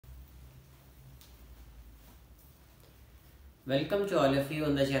Welcome to all of you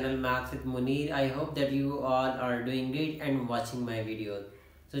on the channel Max with Muneer. I hope that you all are doing great and watching my videos.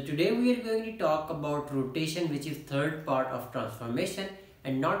 So today we are going to talk about rotation, which is third part of transformation,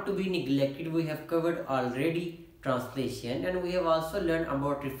 and not to be neglected, we have covered already translation and we have also learned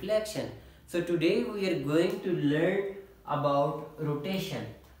about reflection. So today we are going to learn about rotation.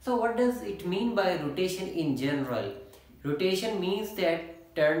 So what does it mean by rotation in general? Rotation means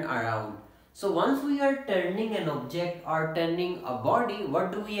that turn around. So once we are turning an object or turning a body,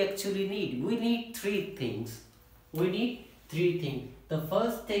 what do we actually need? We need three things. The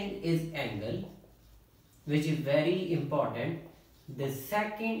first thing is angle, which is very important. The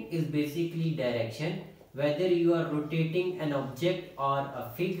second is basically direction, whether you are rotating an object or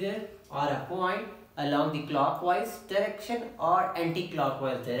a figure or a point along the clockwise direction or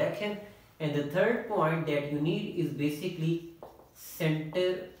anti-clockwise direction. And the third point that you need is basically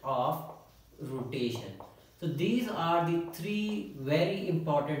center of rotation. So these are the three very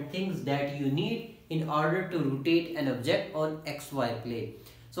important things that you need in order to rotate an object on XY plane.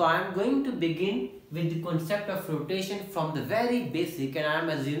 So I am going to begin with the concept of rotation from the very basic, and I am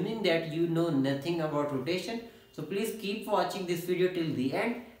assuming that you know nothing about rotation. So please keep watching this video till the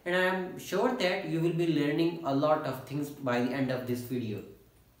end, and I am sure that you will be learning a lot of things by the end of this video.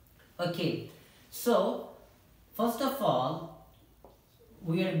 Okay, so first of all,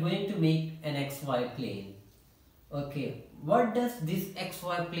 we are going to make an XY plane. Okay, what does this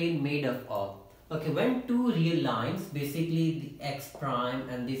XY plane made up of? Okay, when two real lines, basically the X prime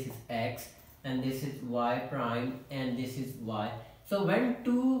and this is X and this is Y prime and this is Y. So when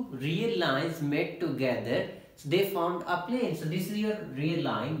two real lines met together, so they formed a plane. So this is your real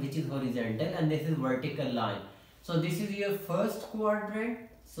line, which is horizontal, and this is vertical line. So this is your first quadrant.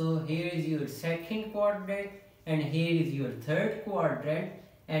 So here is your second quadrant, and here is your third quadrant,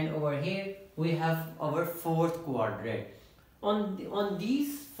 and over here we have our fourth quadrant. On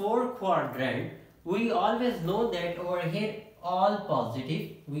these four quadrants, we always know that over here all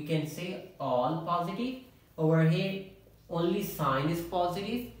positive, we can say all positive. Over here only sine is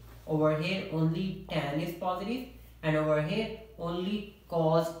positive, over here only tan is positive, and over here only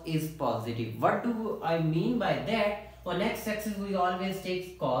cos is positive. What do I mean by that? On x-axis we always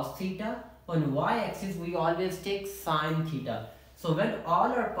take cos theta, on y-axis we always take sine theta. So when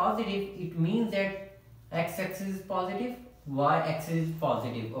all are positive, it means that x-axis is positive, y-axis is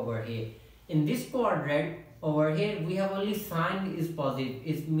positive over here. In this quadrant over here we have only sine is positive.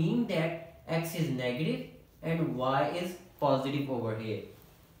 It means that x is negative and y is positive over here.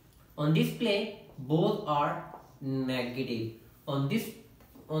 On this plane both are negative. On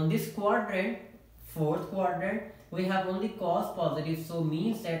this quadrant, fourth quadrant, we have only cos positive, so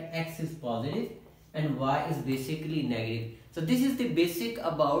means that x is positive and y is basically negative. So this is the basic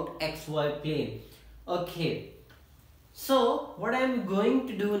about XY plane. Okay, so what I am going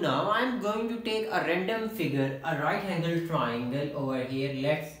to do now, I am going to take a random figure, a right angle triangle over here.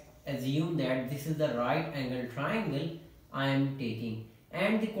 Let's assume that this is the right angle triangle I am taking,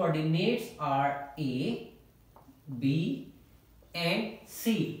 and the coordinates are A, B and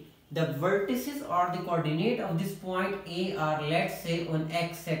C. The vertices or the coordinate of this point A are, let's say, on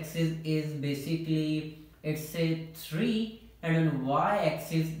x-axis is basically, it's say 3, and on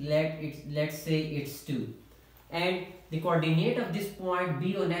y-axis let's say it's 2. And the coordinate of this point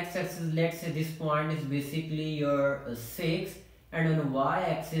B on x-axis, let's say this point is basically your 6, and on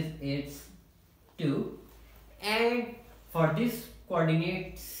y-axis it's 2. And for this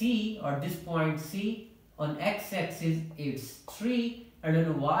coordinate C or this point C, on x-axis it's 3, and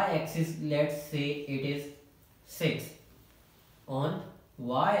on y-axis let's say it is 6. On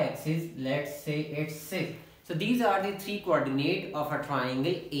y-axis let's say it's 6. So these are the three coordinates of a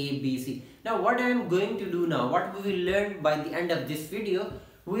triangle ABC. Now what I am going to do now, what we will learn by the end of this video,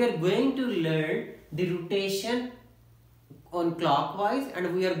 we are going to learn the rotation on clockwise,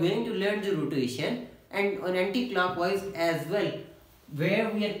 and we are going to learn the rotation and on anti-clockwise as well, where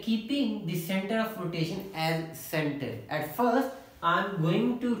we are keeping the center of rotation as center. At first I am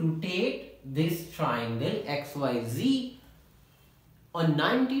going to rotate this triangle XYZ on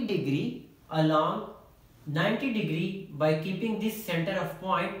 90 degree along 90 degree by keeping this center of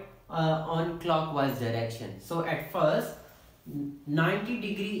point on clockwise direction. So at first 90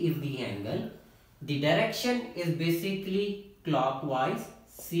 degree is the angle, the direction is basically clockwise.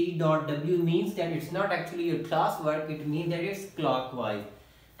 C dot W means that it's not actually your classwork, it means that it's clockwise.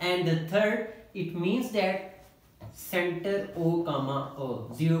 And the third, it means that center O comma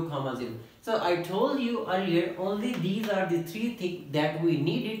O, 0 comma 0. So I told you earlier, only these are the three things that we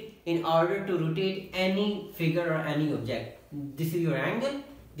needed in order to rotate any figure or any object. This is your angle,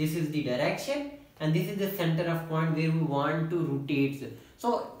 this is the direction, and this is the center of point where we want to rotate.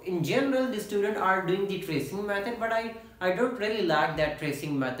 So in general the student are doing the tracing method, but I don't really like that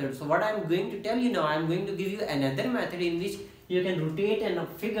tracing method. So what I'm going to tell you now, I'm going to give you another method in which you can rotate a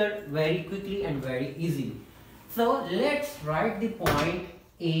figure very quickly and very easily. So let's write the point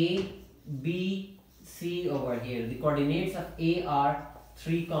A, B, C over here. The coordinates of A are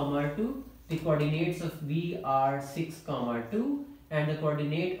 3, 2. The coordinates of B are 6, 2. And the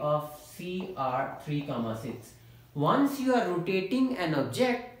coordinate of C are 3, 6. Once you are rotating an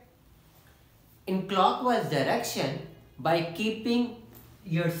object in clockwise direction by keeping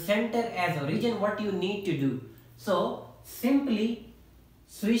your center as origin, what you need to do? So simply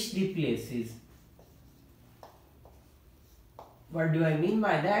switch the places. What do I mean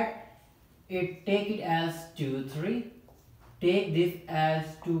by that? Take it as 2, 3. Take this as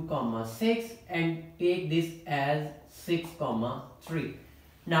 2, 6 and take this as 6, 3.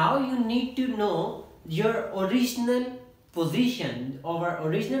 Now you need to know your original position. Our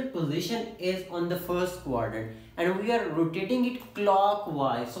original position is on the first quadrant and we are rotating it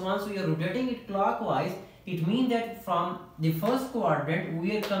clockwise. So once we are rotating it clockwise, it means that from the first quadrant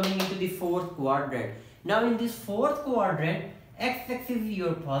we are coming into the fourth quadrant. Now in this fourth quadrant, x-axis is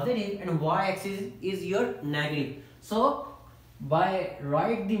your positive and y-axis is your negative. So by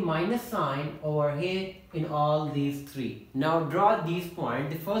write the minus sign over here in all these three. Now draw these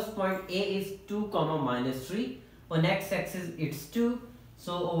points. The first point A is 2, -3. On x-axis it's 2.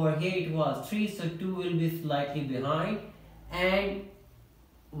 So over here it was 3. So 2 will be slightly behind. And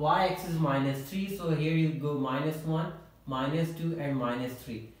y-axis -3. So here you go -1, -2 and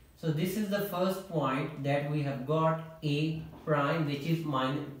 -3. So this is the first point that we have got A prime, which is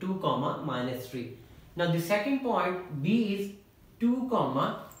 -2, -3. Now the second point B is 2,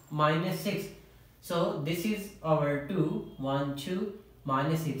 -6. So this is our 2, 1, 2,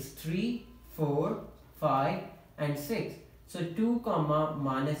 -6, 3, 4, 5 and 6. So 2,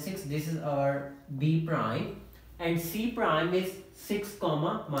 -6, this is our B prime, and C prime is 6,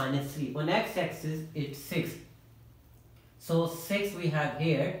 -3. On x-axis it's 6. So 6 we have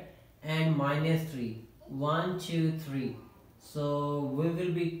here and -3. 1, 2, 3. So we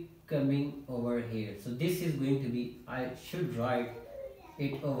will be coming over here. So this is going to be, I should write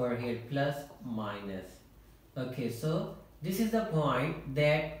it over here, plus minus. Okay, so this is the point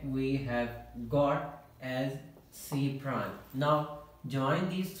that we have got as C prime. Now join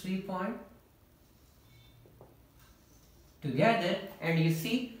these 3 points together and you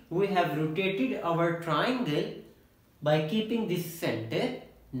see we have rotated our triangle by keeping this center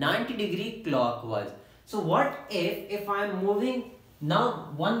 90° clockwise. So what if I am moving?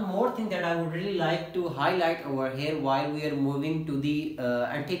 Now one more thing that I would really like to highlight over here while we are moving to the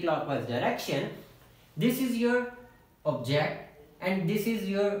anti-clockwise direction. This is your object and this is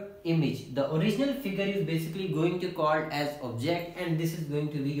your image. The original figure is basically going to call as object and this is going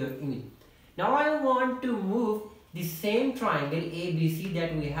to be your image. Now I want to move the same triangle ABC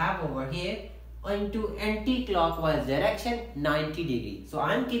that we have over here into anti-clockwise direction 90°. So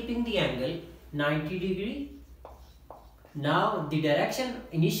I am keeping the angle 90°. Now the direction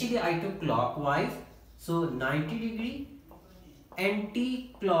initially I took clockwise, so 90°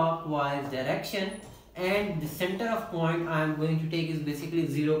 anti-clockwise direction, and the center of point I am going to take is basically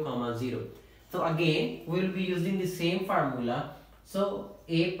 0, 0. So again we will be using the same formula. So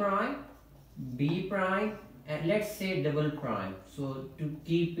A prime, B prime and let's say double prime. So to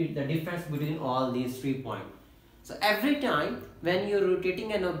keep it the difference between all these 3 points. So every time when you are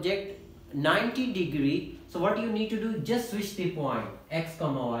rotating an object 90°, so what you need to do, just switch the point x,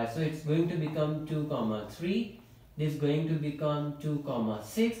 y. So it's going to become 2, 3. This is going to become 2,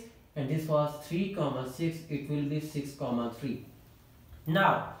 6. And this was 3, 6. It will be 6, 3.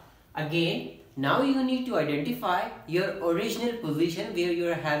 Now, again, now you need to identify your original position where you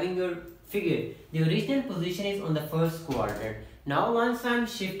are having your figure. The original position is on the first quadrant. Now, once I am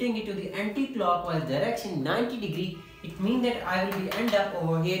shifting it to the anti-clockwise direction 90°, it means that I will be end up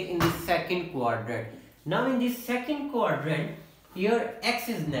over here in the second quadrant. Now in this second quadrant, your x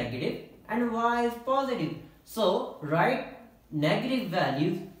is negative and y is positive. So write negative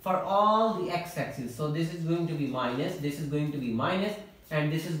values for all the x-axis. So this is going to be minus, this is going to be minus,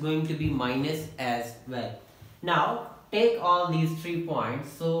 and this is going to be minus as well. Now take all these 3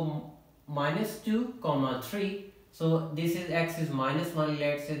 points. So -2, 3. So this is x is -1.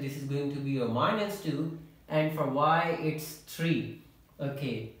 Let's say this is going to be a -2. And for y it's 3.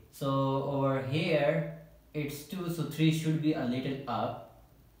 Okay, so over here it's 2, so 3 should be a little up.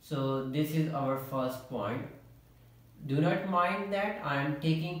 So this is our first point. Do not mind that I am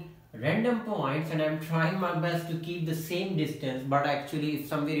taking random points and I am trying my best to keep the same distance, but actually if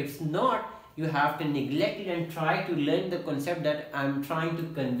somewhere it's not, you have to neglect it and try to learn the concept that I'm trying to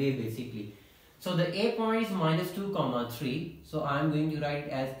convey basically. So the A point is minus 2 comma 3. So I'm going to write it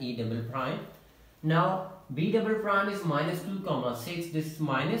as A double prime. Now B double prime is minus 2 comma 6. This is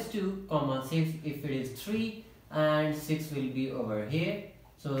minus 2 comma 6 if it is 3, and 6 will be over here.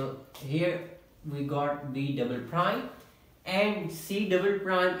 So here we got B double prime, and C double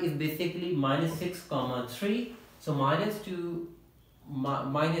prime is basically minus 6 comma 3. So minus 2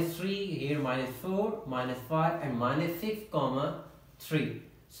 minus 3 here, minus 4 minus 5 and minus 6 comma 3.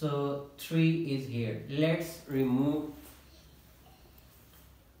 So 3 is here. Let's remove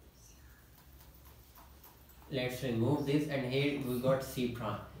this, and here we got C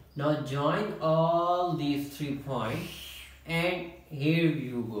prime. Now join all these 3 points, and here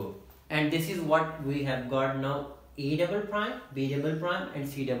you go. And this is what we have got now: A double prime, B double prime and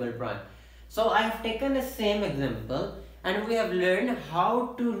C double prime. So I have taken the same example, and we have learned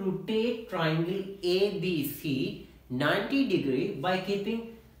how to rotate triangle ABC 90 degree by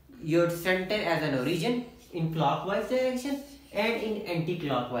keeping your center as an origin in clockwise direction and in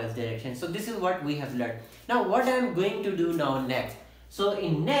anti-clockwise direction. So this is what we have learned. Now what I am going to do now next. So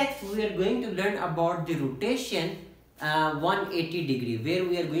in next we are going to learn about the rotation 180 degree, where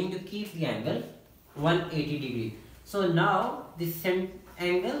we are going to keep the angle 180 degree. So now this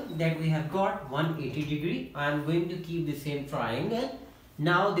angle that we have got 180 degree, I am going to keep the same triangle.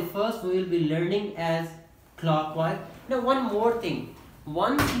 Now the first we will be learning as clockwise. Now one more thing,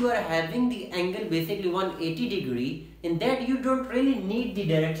 once you are having the angle basically 180 degree, in that you don't really need the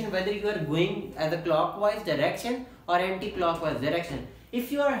direction whether you are going as a clockwise direction or anti-clockwise direction.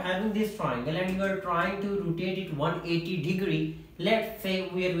 If you are having this triangle and you are trying to rotate it 180 degree, let's say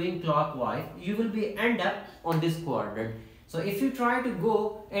we are going clockwise, you will be end up on this quadrant. So if you try to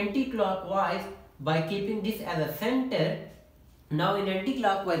go anti-clockwise by keeping this as a center, now in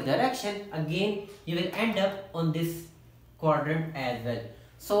anti-clockwise direction, again you will end up on this quadrant as well.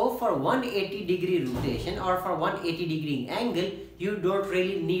 So for 180 degree rotation or for 180 degree angle, you don't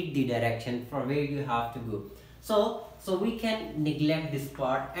really need the direction for where you have to go. So we can neglect this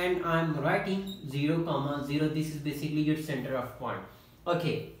part, and I'm writing 0 comma 0. This is basically your center of point.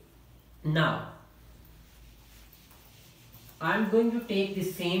 Okay, now I'm going to take the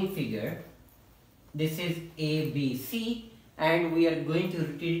same figure. This is ABC, and we are going to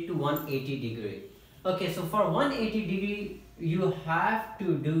rotate it to 180 degree. Okay, so for 180 degree, you have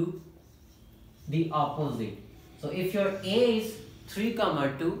to do the opposite. So if your A is 3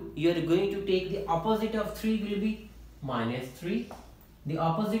 comma 2, you are going to take the opposite of 3 will be minus 3. The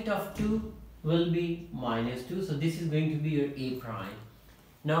opposite of 2 will be minus 2. So this is going to be your A prime.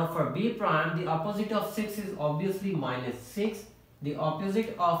 Now for B prime, the opposite of 6 is obviously minus 6. The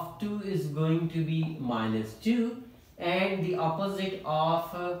opposite of 2 is going to be minus 2. And the opposite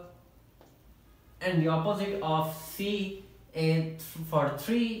of C is for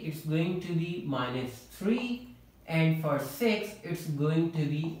 3, it's going to be minus 3. And for 6, it's going to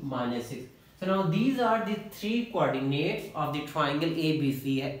be minus 6. So now these are the 3 coordinates of the triangle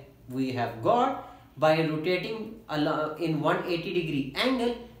ABC we have got by rotating in 180 degree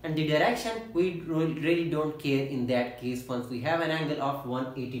angle, and the direction we really don't care in that case once we have an angle of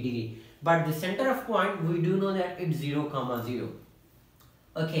 180 degree. But the center of point, we do know that it's 0 comma 0.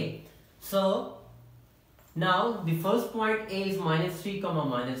 Okay, so now the first point A is minus 3 comma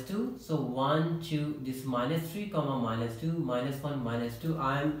minus 2. So 1, 2, this minus 3 comma minus 2, minus 1, minus 2.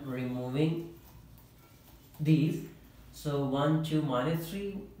 I am removing these. So 1, 2, minus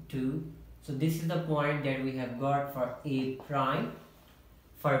 3, 2. So this is the point that we have got for A prime.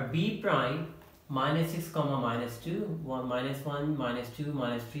 For B prime, minus 6 comma minus 2, 1, minus 1, minus 2,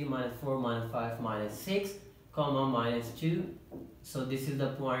 minus 3, minus 4, minus 5, minus 6 comma minus 2. So this is the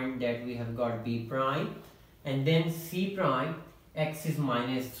point that we have got B prime. And then C prime, X is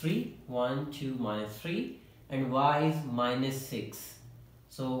minus 3, 1, 2, minus 3, and Y is minus 6.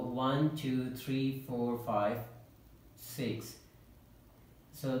 So 1, 2, 3, 4, 5, 6.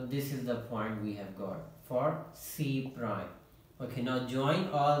 So this is the point we have got for C prime. Okay, now join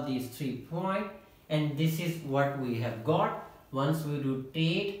all these 3 points, and this is what we have got once we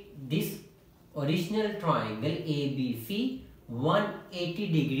rotate this original triangle ABC 180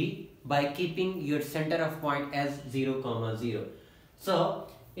 degree by keeping your center of point as 0 comma 0. So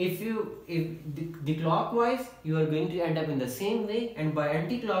if the clockwise, you are going to end up in the same way, and by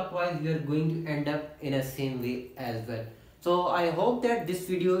anti-clockwise you are going to end up in the same way as well. So I hope that this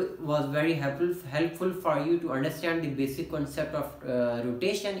video was very helpful for you to understand the basic concept of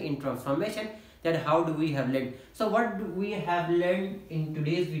rotation in transformation, that how do we have learned. So what do we have learned in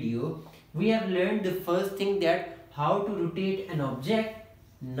today's video? We have learned the first thing, that how to rotate an object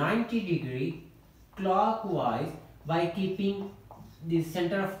 90-degree clockwise by keeping the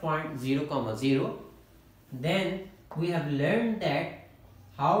center of point 0, 0. Then we have learned that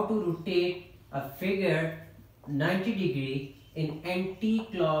how to rotate a figure 90-degree in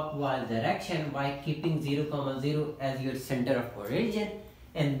anti-clockwise direction by keeping 0, 0 as your center of origin.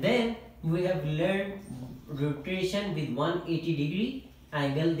 And then we have learned rotation with 180-degree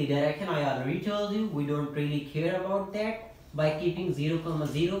angle. The direction I already told you, we don't really care about that, by keeping 0,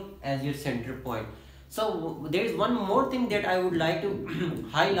 0 as your center point. So there is one more thing that I would like to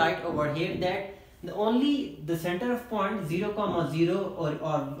highlight over here, that the center of point 0, 0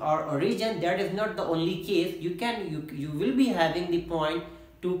 or origin, that is not the only case. You will be having the point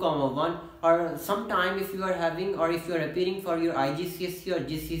 2, 1, or sometime if you are having, or if you are appearing for your IGCSE or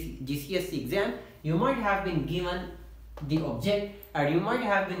GCSE exam, you might have been given the object or you might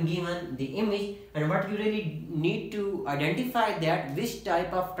have been given the image, and what you really need to identify that which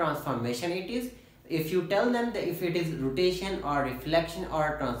type of transformation it is. If you tell them that if it is rotation or reflection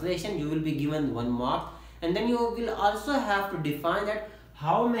or translation, you will be given 1 mark, and then you will also have to define that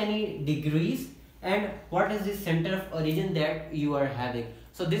how many degrees and what is the center of origin that you are having.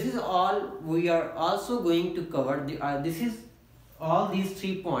 So this is all we are also going to cover. This is all these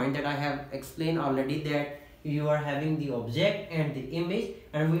 3 points that I have explained already, that you are having the object and the image,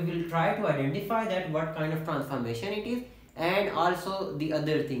 and we will try to identify that what kind of transformation it is, and also the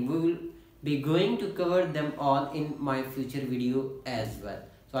other thing we will be going to cover them all in my future video as well.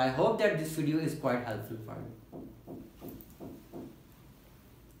 So I hope that this video is quite helpful for you.